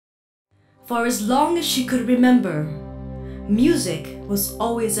For as long as she could remember, music was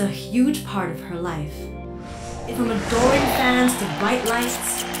always a huge part of her life. From adoring fans to bright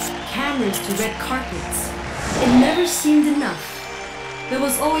lights, cameras to red carpets, it never seemed enough. There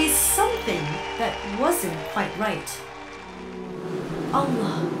was always something that wasn't quite right.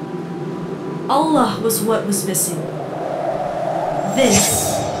 Allah was what was missing.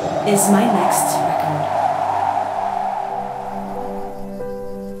 This is my next record.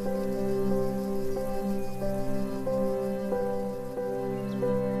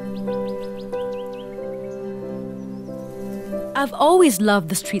 I've always loved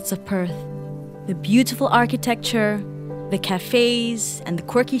the streets of Perth. The beautiful architecture, the cafes and the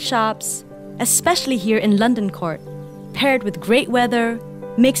quirky shops, especially here in London Court, paired with great weather,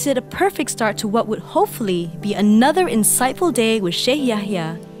 makes it a perfect start to what would hopefully be another insightful day with Sheikh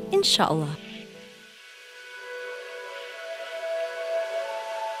Yahya, inshallah.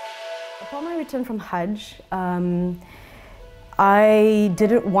 Upon my return from Hajj, I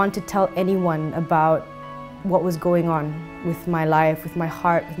didn't want to tell anyone about what was going on with my life, with my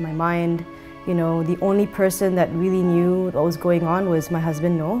heart, with my mind. You know, the only person that really knew what was going on was my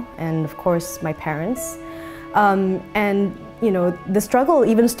husband, No, and of course my parents. And you know, the struggle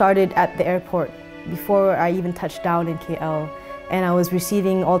even started at the airport before I even touched down in KL. And I was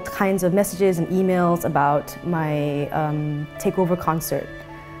receiving all kinds of messages and emails about my takeover concert,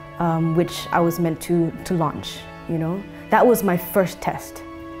 which I was meant to launch, you know. That was my first test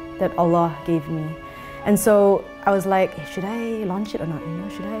that Allah gave me. And so I was like, should I launch it or not? You know,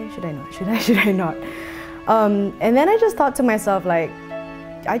 should I not? Should I not? And then I just thought to myself, like,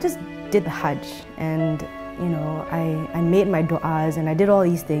 I just did the Hajj, and you know, I made my du'as and I did all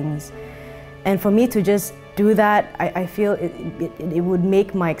these things. And for me to just do that, I feel it would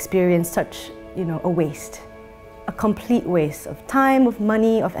make my experience such, you know, a waste, a complete waste of time, of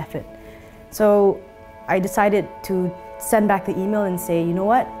money, of effort. So I decided to send back the email and say, you know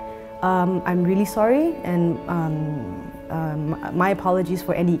what? I'm really sorry, and my apologies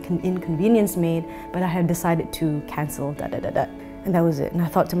for any inconvenience made, but I have decided to cancel, And that was it. And I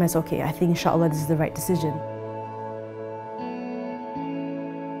thought to myself, okay, I think inshallah this is the right decision.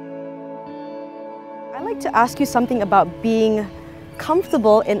 I'd like to ask you something about being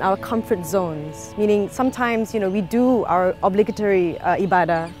comfortable in our comfort zones, meaning sometimes, you know, we do our obligatory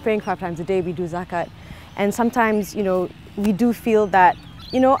ibadah, praying 5 times a day, we do zakat, and sometimes, you know, we do feel that,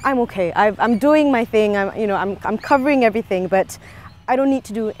 you know, I'm okay. I'm doing my thing. I'm covering everything, but I don't need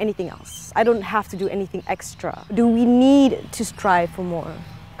to do anything else. I don't have to do anything extra. Do we need to strive for more?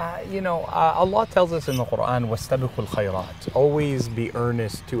 You know, Allah tells us in the Quran, وَاسْتَبِقُوا الْخَيْرَاتِ, always be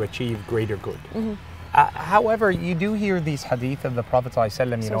earnest to achieve greater good. Mm-hmm. However, you do hear these hadith of the Prophet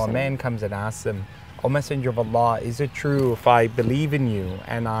ﷺ, you know, a man comes and asks him, O Messenger of Allah, is it true if I believe in you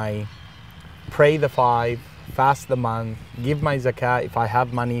and I pray the 5, fast the month, give my zakah if I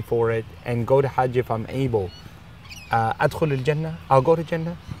have money for it, and go to Hajj if I'm able, adkhul al-Jannah, I'll go to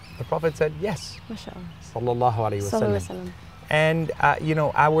Jannah? The Prophet said, yes. MashaAllah. Sallallahu alayhi wa sallam. And you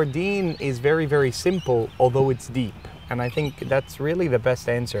know, our deen is very, very simple, although it's deep. And I think that's really the best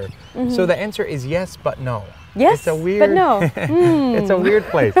answer. Mm-hmm. So the answer is yes, but no. Yes, it's a weird, but no. It's a weird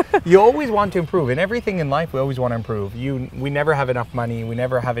place. You always want to improve. In everything in life, we always want to improve. We never have enough money. We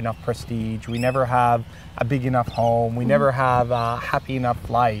never have enough prestige. We never have a big enough home. We never have a happy enough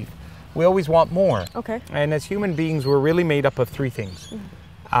life. We always want more. Okay. And as human beings, we're really made up of 3 things.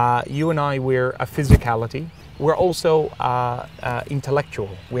 You and I, we're a physicality. We're also intellectual.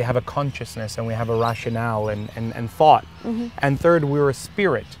 We have a consciousness and we have a rationale and thought. Mm-hmm. And third, we're a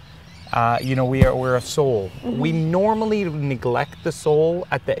spirit. You know, we're a soul. Mm-hmm. We normally neglect the soul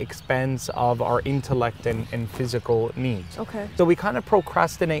at the expense of our intellect and physical needs. Okay. So we kind of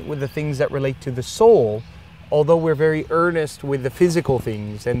procrastinate with the things that relate to the soul, although we're very earnest with the physical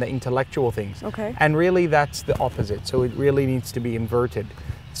things and the intellectual things. Okay. And really that's the opposite. So it really needs to be inverted.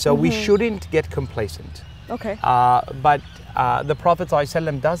 So we shouldn't get complacent. Okay. But the Prophet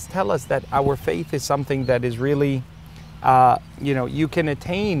ﷺ does tell us that our faith is something that is really, you know, you can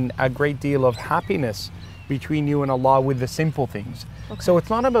attain a great deal of happiness between you and Allah with the simple things. Okay. So it's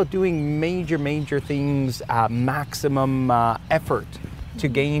not about doing major things, maximum effort to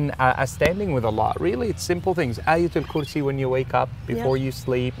gain a standing with Allah. Really, it's simple things. Ayatul Kursi when you wake up, before you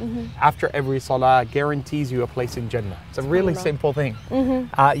sleep, after every salah, guarantees you a place in Jannah. It's a really simple thing.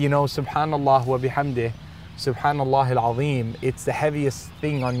 You know, Subhanallah wa bihamdih, Subhanallah al-Azim, it's the heaviest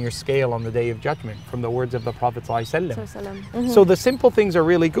thing on your scale on the Day of Judgment, from the words of the Prophet ﷺ. So the simple things are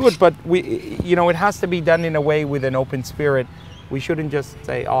really good, but you know, it has to be done in a way with an open spirit. We shouldn't just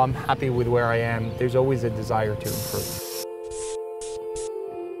say, oh, I'm happy with where I am. There's always a desire to improve.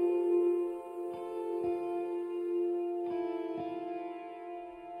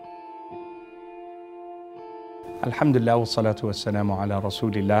 Alhamdulillah wa salatu wa salamu ala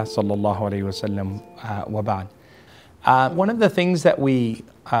Rasulillah sallallahu alayhi wa sallam wa ba'd. One of the things that we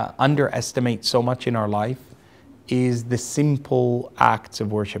underestimate so much in our life is the simple acts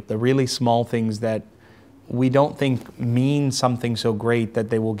of worship, the really small things that we don't think mean something so great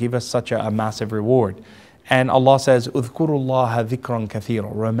that they will give us such a massive reward. And Allah says, "Udhkurullaha dhikran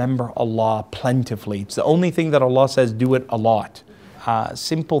kathira." Remember Allah plentifully. It's the only thing that Allah says, do it a lot.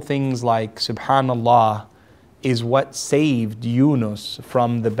 Simple things like Subhanallah is what saved Yunus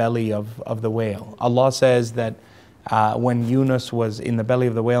from the belly of the whale. Allah says that when Yunus was in the belly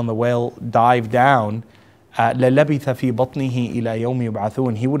of the whale and the whale dived down, لَلَبِثَ فِي بَطْنِهِ إِلَى يَوْمِ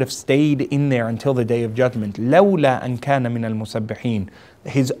يُبْعَثُونَ. He would have stayed in there until the day of judgment. لَوْلَا أَنْ كَانَ مِنَ الْمُسَبِّحِينَ.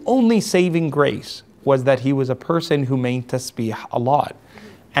 His only saving grace was that he was a person who made tasbih a lot.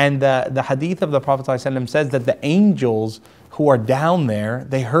 And the hadith of the Prophet ﷺ says that the angels who are down there,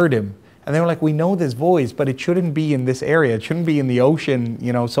 they heard him. And they were like, we know this voice, but it shouldn't be in this area. It shouldn't be in the ocean,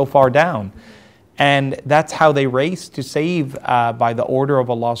 so far down. And that's how they raced to save, by the order of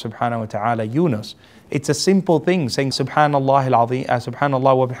Allah subhanahu wa ta'ala, Yunus. It's a simple thing, saying Subhanallah al-Azim,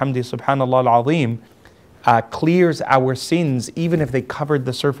 Subhanallah wa bihamdi, Subhanallah al-Azim, clears our sins even if they covered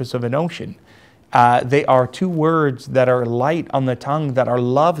the surface of an ocean. They are two words that are light on the tongue, that are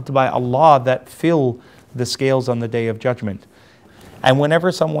loved by Allah, that fill the scales on the day of judgment. And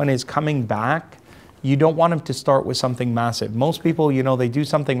whenever someone is coming back, you don't want them to start with something massive. Most people, they do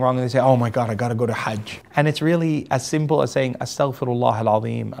something wrong and they say, oh my God, I got to go to Hajj. And it's really as simple as saying, Astaghfirullah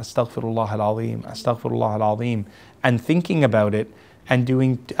al-Azim, Astaghfirullah al-Azim, Astaghfirullah al-Azim, and thinking about it and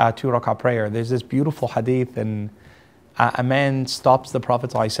doing 2 rak'ah prayer. There's this beautiful hadith, and a man stops the Prophet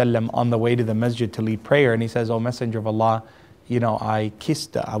ﷺ on the way to the masjid to lead prayer, and he says, oh Messenger of Allah, I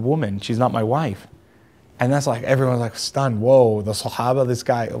kissed a woman, she's not my wife. And that's like, everyone's like stunned. Whoa, the Sahaba, this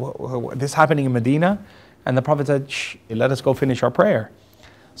guy, this happening in Medina? And the Prophet said, shh, let us go finish our prayer.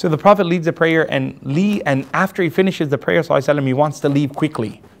 So the Prophet leads the prayer, and after he finishes the prayer, ﷺ, he wants to leave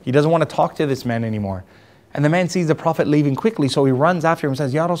quickly. He doesn't want to talk to this man anymore. And the man sees the Prophet leaving quickly, so he runs after him and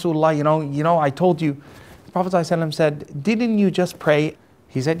says, Ya Rasulullah, I told you. The Prophet ﷺ said, didn't you just pray?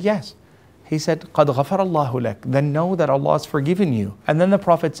 He said, yes. He said, قَدْ غَفَرَ اللَّهُ لَكَ. Then know that Allah has forgiven you. And then the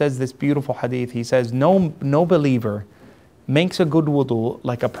Prophet says this beautiful hadith. He says, no believer makes a good wudu,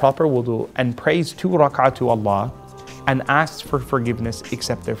 like a proper wudu, and prays 2 rak'ah to Allah and asks for forgiveness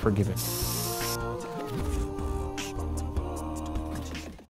except they're forgiven.